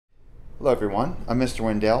Hello everyone, I'm Mr.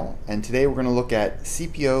 Wendell, and today we're going to look at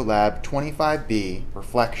CPO Lab 25B,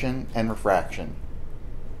 Reflection and Refraction.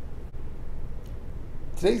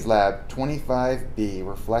 Today's Lab 25B,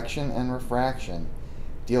 Reflection and Refraction,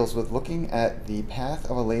 deals with looking at the path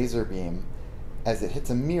of a laser beam as it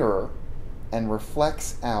hits a mirror and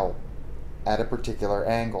reflects out at a particular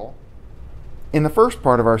angle. In the first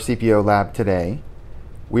part of our CPO Lab today,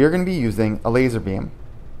 we are going to be using a laser beam.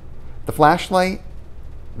 The flashlight,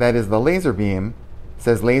 that is the laser beam,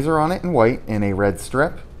 says laser on it in white in a red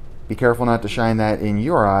strip. Be careful not to shine that in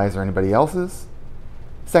your eyes or anybody else's.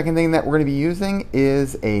 Second thing that we're going to be using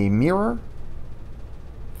is a mirror.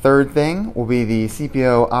 Third thing will be the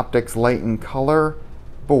CPO Optics Light and Color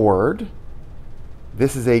board.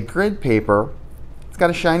 This is a grid paper. It's got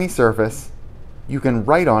a shiny surface. You can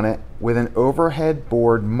write on it with an overhead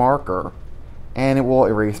board marker and it will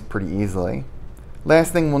erase pretty easily.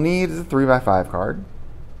 Last thing we'll need is a 3x5 card.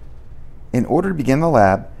 In order to begin the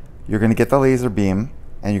lab, you're going to get the laser beam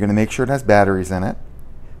and you're going to make sure it has batteries in it.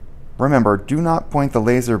 Remember, do not point the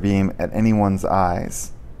laser beam at anyone's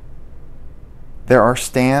eyes. There are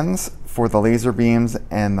stands for the laser beams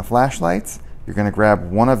and the flashlights. You're going to grab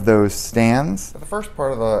one of those stands. For the first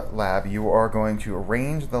part of the lab, you are going to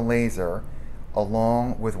arrange the laser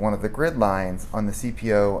along with one of the grid lines on the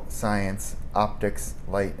CPO Science Optics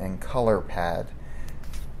Light and Color pad.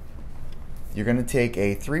 You're going to take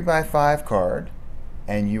a 3x5 card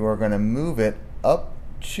and you are going to move it up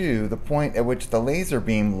to the point at which the laser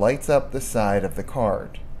beam lights up the side of the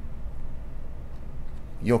card.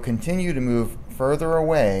 You'll continue to move further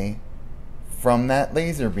away from that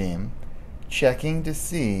laser beam, checking to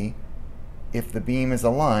see if the beam is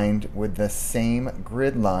aligned with the same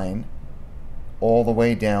grid line all the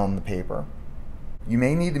way down the paper. You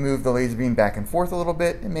may need to move the laser beam back and forth a little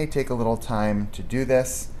bit. It may take a little time to do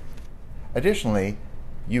this. Additionally,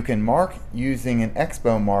 you can mark using an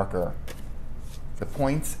expo marker the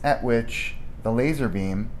points at which the laser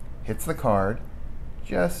beam hits the card,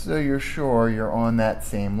 just so you're sure you're on that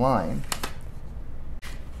same line.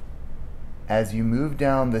 As you move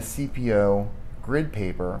down the CPO grid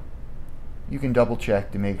paper, you can double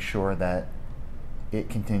check to make sure that it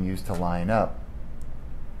continues to line up.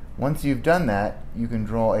 Once you've done that, you can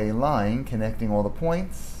draw a line connecting all the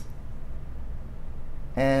points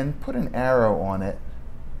and put an arrow on it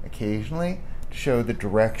occasionally to show the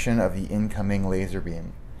direction of the incoming laser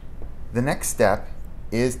beam. The next step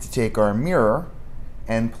is to take our mirror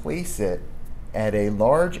and place it at a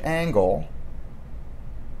large angle,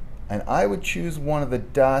 and I would choose one of the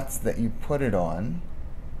dots that you put it on,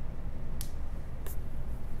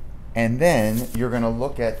 and then you're going to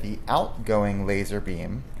look at the outgoing laser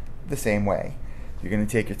beam the same way. You're going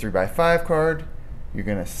to take your 3x5 card, you're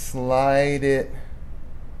going to slide it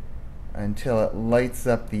until it lights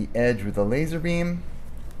up the edge with the laser beam,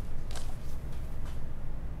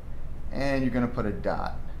 and you're going to put a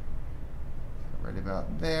dot right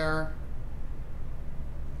about there.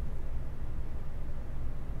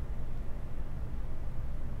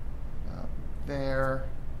 About there.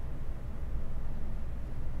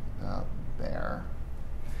 About there.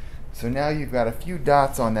 So now you've got a few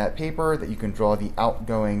dots on that paper that you can draw the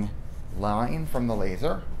outgoing line from the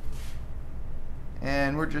laser.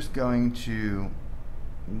 And we're just going to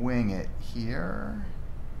wing it here.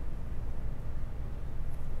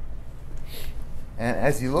 And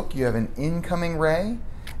as you look, you have an incoming ray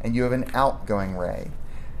and you have an outgoing ray.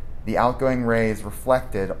 The outgoing ray is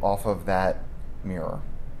reflected off of that mirror.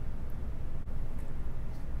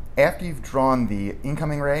 After you've drawn the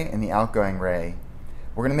incoming ray and the outgoing ray,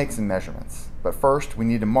 we're going to make some measurements. But first, we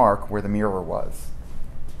need to mark where the mirror was.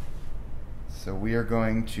 So we are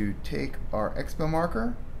going to take our expo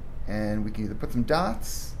marker and we can either put some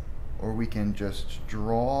dots or we can just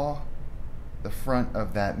draw the front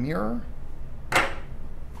of that mirror.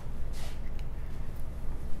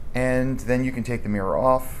 And then you can take the mirror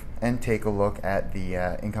off and take a look at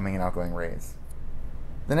the incoming and outgoing rays.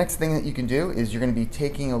 The next thing that you can do is you're going to be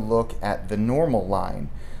taking a look at the normal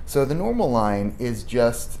line. So the normal line is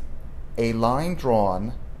just a line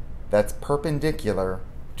drawn that's perpendicular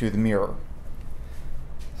to the mirror.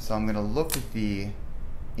 So I'm going to look at the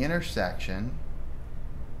intersection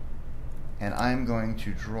and I'm going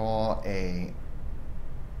to draw a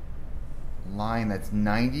line that's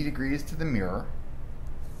 90 degrees to the mirror.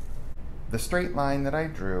 The straight line that I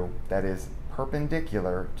drew that is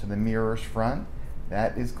perpendicular to the mirror's front,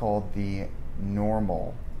 that is called the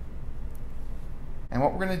normal. And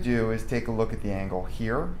what we're going to do is take a look at the angle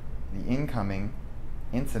here, the incoming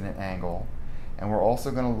incident angle, and we're also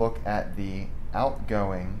going to look at the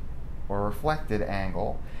outgoing or reflected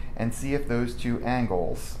angle and see if those two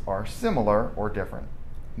angles are similar or different.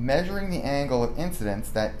 Measuring the angle of incidence,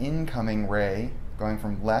 that incoming ray going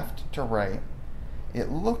from left to right, it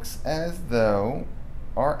looks as though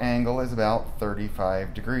our angle is about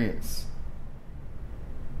 35 degrees.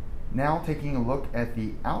 Now taking a look at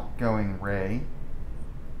the outgoing ray,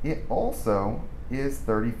 it also is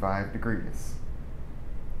 35 degrees.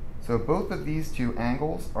 So both of these two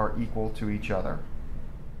angles are equal to each other.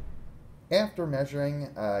 After measuring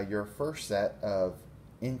your first set of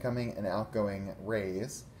incoming and outgoing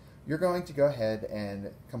rays, you're going to go ahead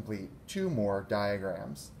and complete two more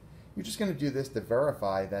diagrams. You're just going to do this to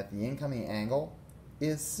verify that the incoming angle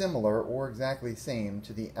is similar or exactly same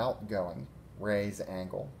to the outgoing ray's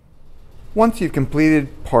angle. Once you've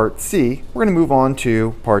completed part C, we're going to move on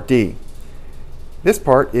to part D. This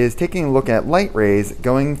part is taking a look at light rays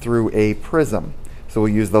going through a prism. So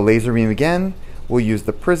we'll use the laser beam again, we'll use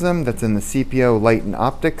the prism that's in the CPO Light and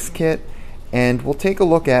Optics kit, and we'll take a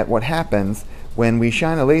look at what happens when we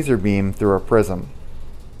shine a laser beam through a prism.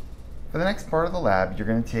 For the next part of the lab, you're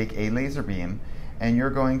going to take a laser beam and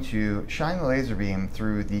you're going to shine the laser beam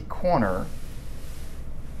through the corner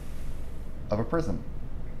of a prism.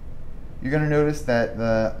 You're going to notice that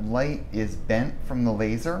the light is bent from the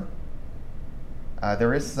laser.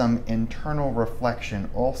 There is some internal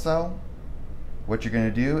reflection also. What you're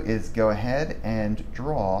going to do is go ahead and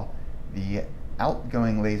draw the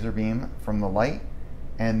outgoing laser beam from the light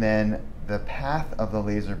and then the path of the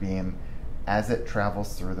laser beam as it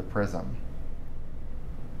travels through the prism.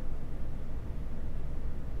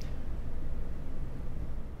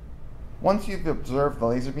 Once you've observed the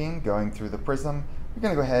laser beam going through the prism, you're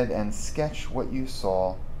going to go ahead and sketch what you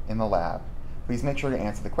saw in the lab. Please make sure to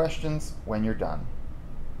answer the questions when you're done.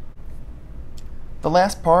 The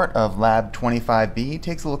last part of Lab 25B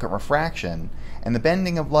takes a look at refraction and the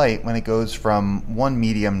bending of light when it goes from one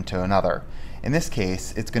medium to another. In this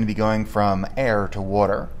case, it's going to be going from air to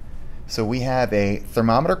water. So we have a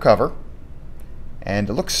thermometer cover, and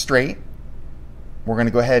it looks straight. We're going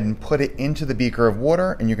to go ahead and put it into the beaker of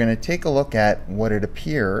water, and you're going to take a look at what it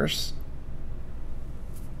appears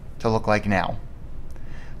to look like now.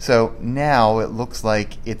 So now it looks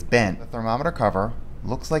like it's bent. The thermometer cover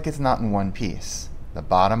looks like it's not in one piece. The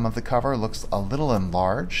bottom of the cover looks a little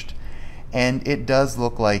enlarged, and it does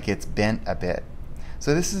look like it's bent a bit.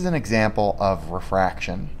 So this is an example of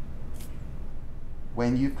refraction.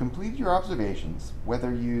 When you've completed your observations,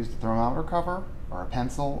 whether you used a thermometer cover or a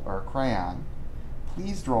pencil or a crayon,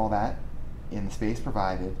 please draw that in the space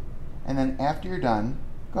provided, and then after you're done,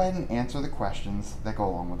 go ahead and answer the questions that go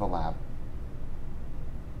along with the lab.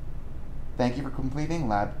 Thank you for completing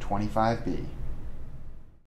Lab 25B.